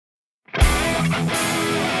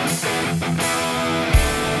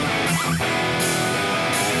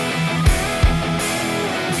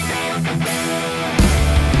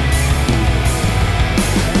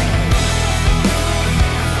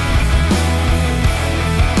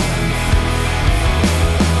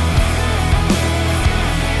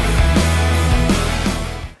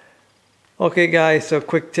Okay guys, so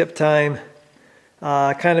quick tip time.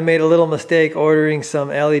 I kind of made a little mistake ordering some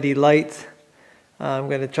LED lights. I'm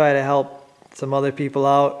going to try to help some other people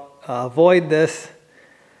out avoid this.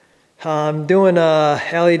 I'm doing a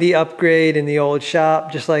LED upgrade in the old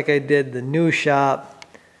shop just like I did the new shop.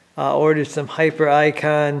 Ordered some hyper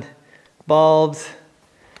icon bulbs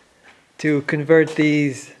to convert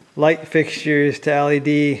these light fixtures to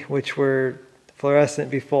LED, which were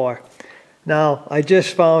fluorescent before. Now, I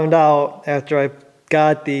just found out after I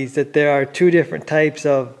got these that there are two different types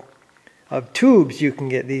of tubes you can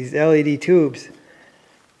get, these LED tubes.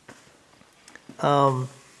 The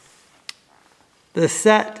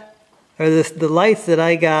lights that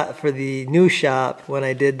I got for the new shop when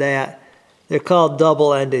I did that, they're called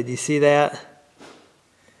double-ended. You see that?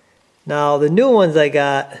 Now, the new ones I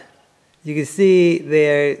got, you can see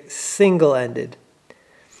they're single-ended.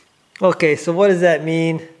 Okay, so what does that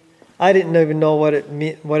mean? I didn't even know what it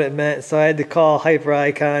meant, so I had to call Hyper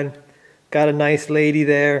Icon. Got a nice lady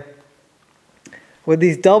there. With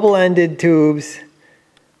these double-ended tubes,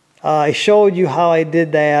 I showed you how I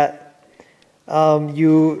did that.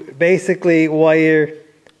 You basically wire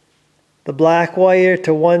the black wire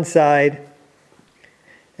to one side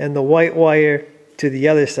and the white wire to the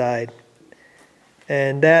other side.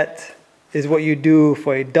 And that is what you do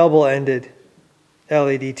for a double-ended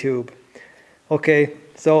LED tube. Okay.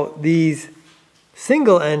 So these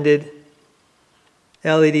single-ended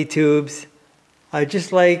LED tubes are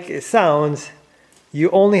just like it sounds.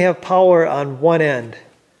 You only have power on one end.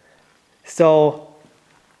 So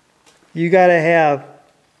you got to have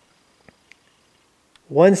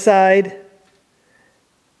one side.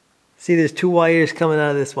 See, there's two wires coming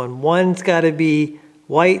out of this one. One's got to be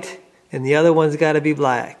white and the other one's got to be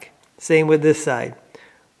black. Same with this side.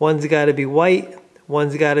 One's got to be white,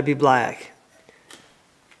 one's got to be black.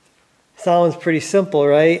 Sounds pretty simple,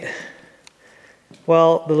 right?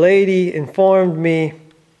 Well, the lady informed me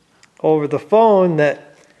over the phone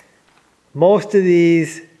that most of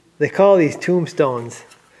these, they call these tombstones,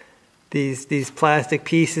 these plastic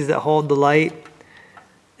pieces that hold the light,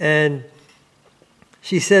 and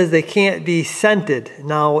she says they can't be scented.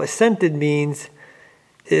 Now, what scented means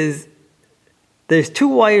is there's two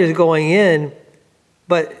wires going in,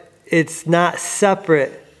 but it's not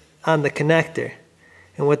separate on the connector.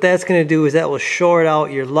 And what that's going to do is that will short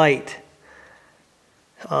out your light.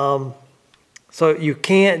 So you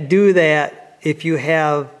can't do that if you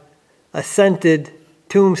have a scented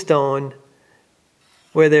tombstone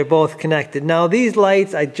where they're both connected. Now these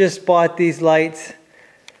lights, I just bought these lights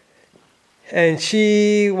and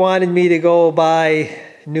she wanted me to go buy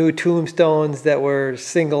new tombstones that were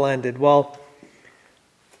single-ended. Well,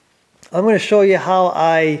 I'm going to show you how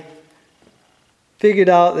I figured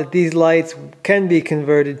out that these lights can be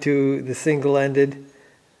converted to the single-ended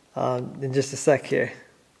in just a sec here.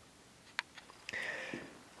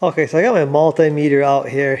 Okay, so I got my multimeter out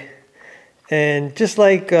here, and just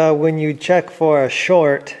like when you check for a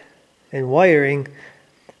short in wiring,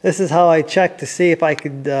 this is how I check to see if I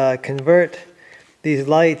could convert these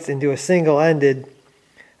lights into a single-ended,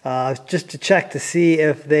 just to check to see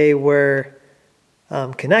if they were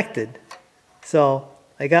connected. So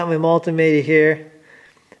I got my multimeter here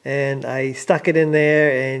and I stuck it in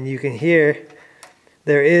there, and you can hear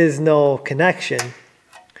there is no connection.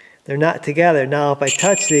 They're not together. Now if I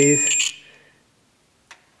touch these,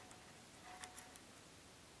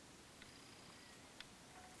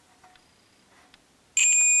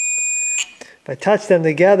 if I touch them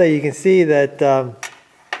together, you can see that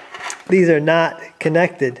these are not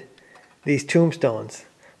connected, these tombstones.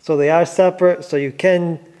 So they are separate, so you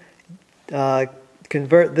can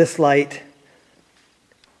convert this light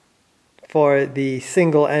for the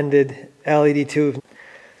single-ended LED tube.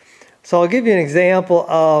 So I'll give you an example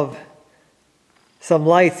of some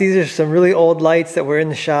lights. These are some really old lights that were in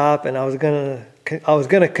the shop, and I was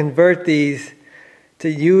gonna convert these to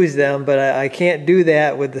use them, but I can't do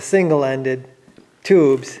that with the single-ended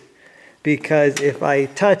tubes, because if I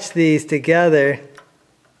touch these together,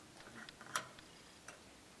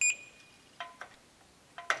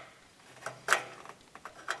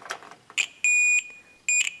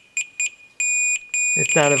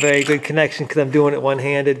 it's not a very good connection because I'm doing it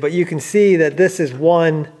one-handed, but you can see that this is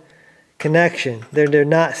one connection. They're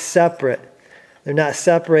not separate. They're not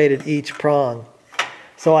separated each prong.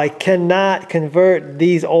 So I cannot convert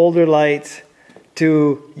these older lights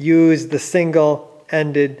to use the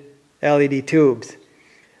single-ended LED tubes.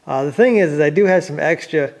 The thing is I do have some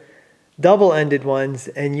extra double-ended ones,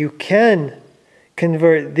 and you can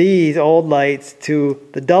convert these old lights to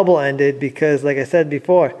the double-ended because, like I said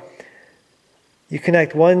before, you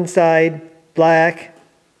connect one side black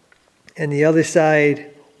and the other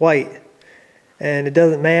side white, and it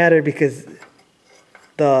doesn't matter because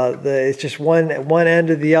it's just one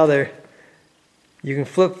end or the other. You can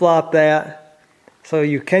flip-flop that, so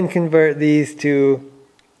you can convert these to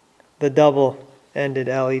the double-ended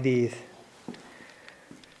LEDs.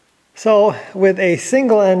 So with a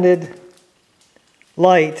single-ended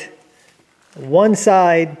light, one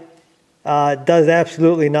side does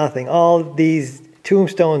absolutely nothing. All these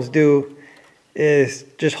tombstones do is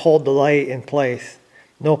just hold the light in place.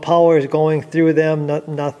 No power is going through them,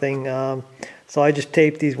 nothing. So I just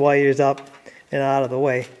tape these wires up and out of the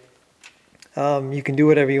way. You can do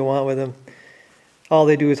whatever you want with them. All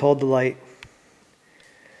they do is hold the light.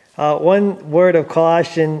 One word of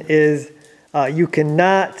caution is you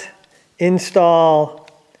cannot install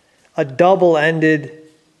a double-ended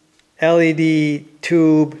LED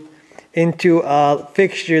tube into a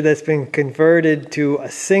fixture that's been converted to a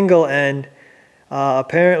single end.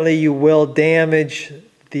 Apparently you will damage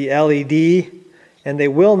the LED, and they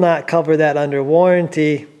will not cover that under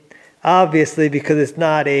warranty, obviously, because it's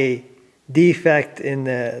not a defect in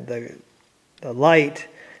the light.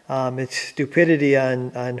 It's stupidity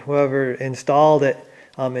on whoever installed it,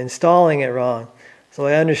 installing it wrong. So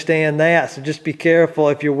I understand that, so just be careful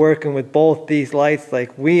if you're working with both these lights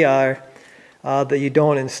like we are, that you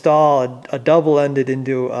don't install a double-ended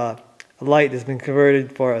into a light that's been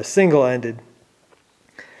converted for a single-ended.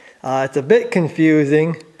 It's a bit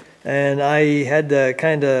confusing, and I had to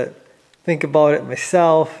kind of think about it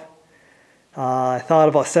myself. I thought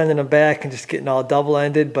about sending them back and just getting all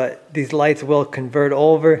double-ended, but these lights will convert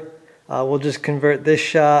over. We'll just convert this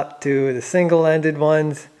shop to the single-ended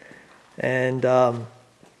ones, and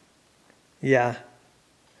yeah.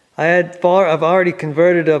 I've already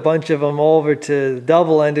converted a bunch of them over to the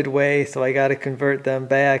double-ended way, so I got to convert them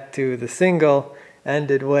back to the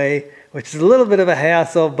single-ended way, which is a little bit of a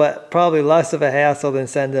hassle, but probably less of a hassle than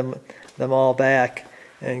sending them all back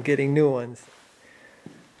and getting new ones.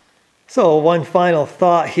 So one final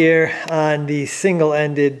thought here on these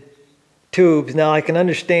single-ended tubes. Now I can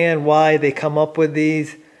understand why they come up with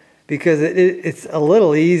these, because it's a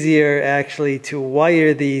little easier actually to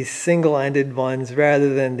wire these single-ended ones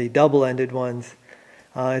rather than the double-ended ones.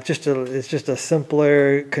 It's just a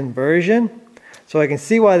simpler conversion, so I can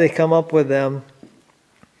see why they come up with them.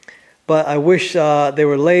 But I wish they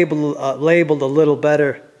were labeled a little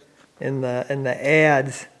better in the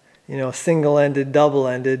ads, you know, single-ended,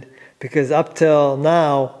 double-ended, because up till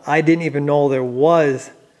now I didn't even know there was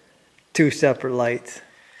two separate lights.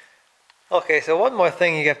 Okay, so one more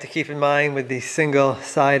thing you have to keep in mind with these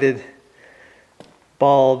single-sided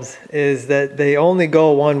bulbs is that they only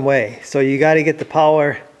go one way. So you got to get the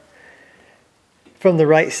power from the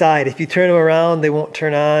right side. If you turn them around, they won't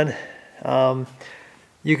turn on.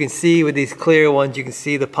 You can see with these clear ones, you can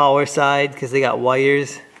see the power side because they got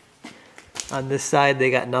wires. On this side,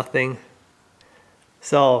 they got nothing.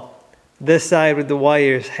 So this side with the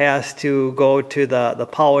wires has to go to the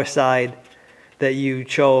power side that you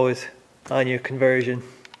chose on your conversion.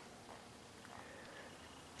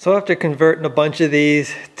 So after converting a bunch of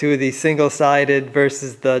these to the single-sided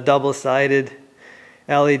versus the double-sided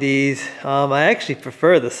LEDs, I actually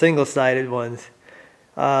prefer the single-sided ones.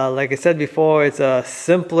 Like I said before, it's a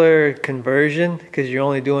simpler conversion because you're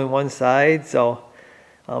only doing one side. So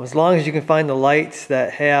as long as you can find the lights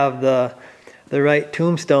that have the right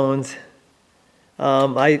tombstones,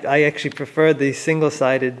 I actually prefer the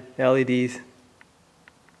single-sided LEDs.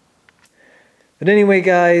 But anyway,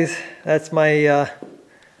 guys, that's my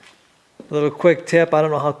little quick tip. I don't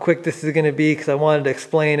know how quick this is going to be because I wanted to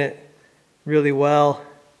explain it really well.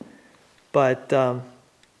 But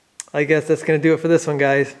I guess that's going to do it for this one,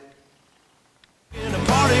 guys.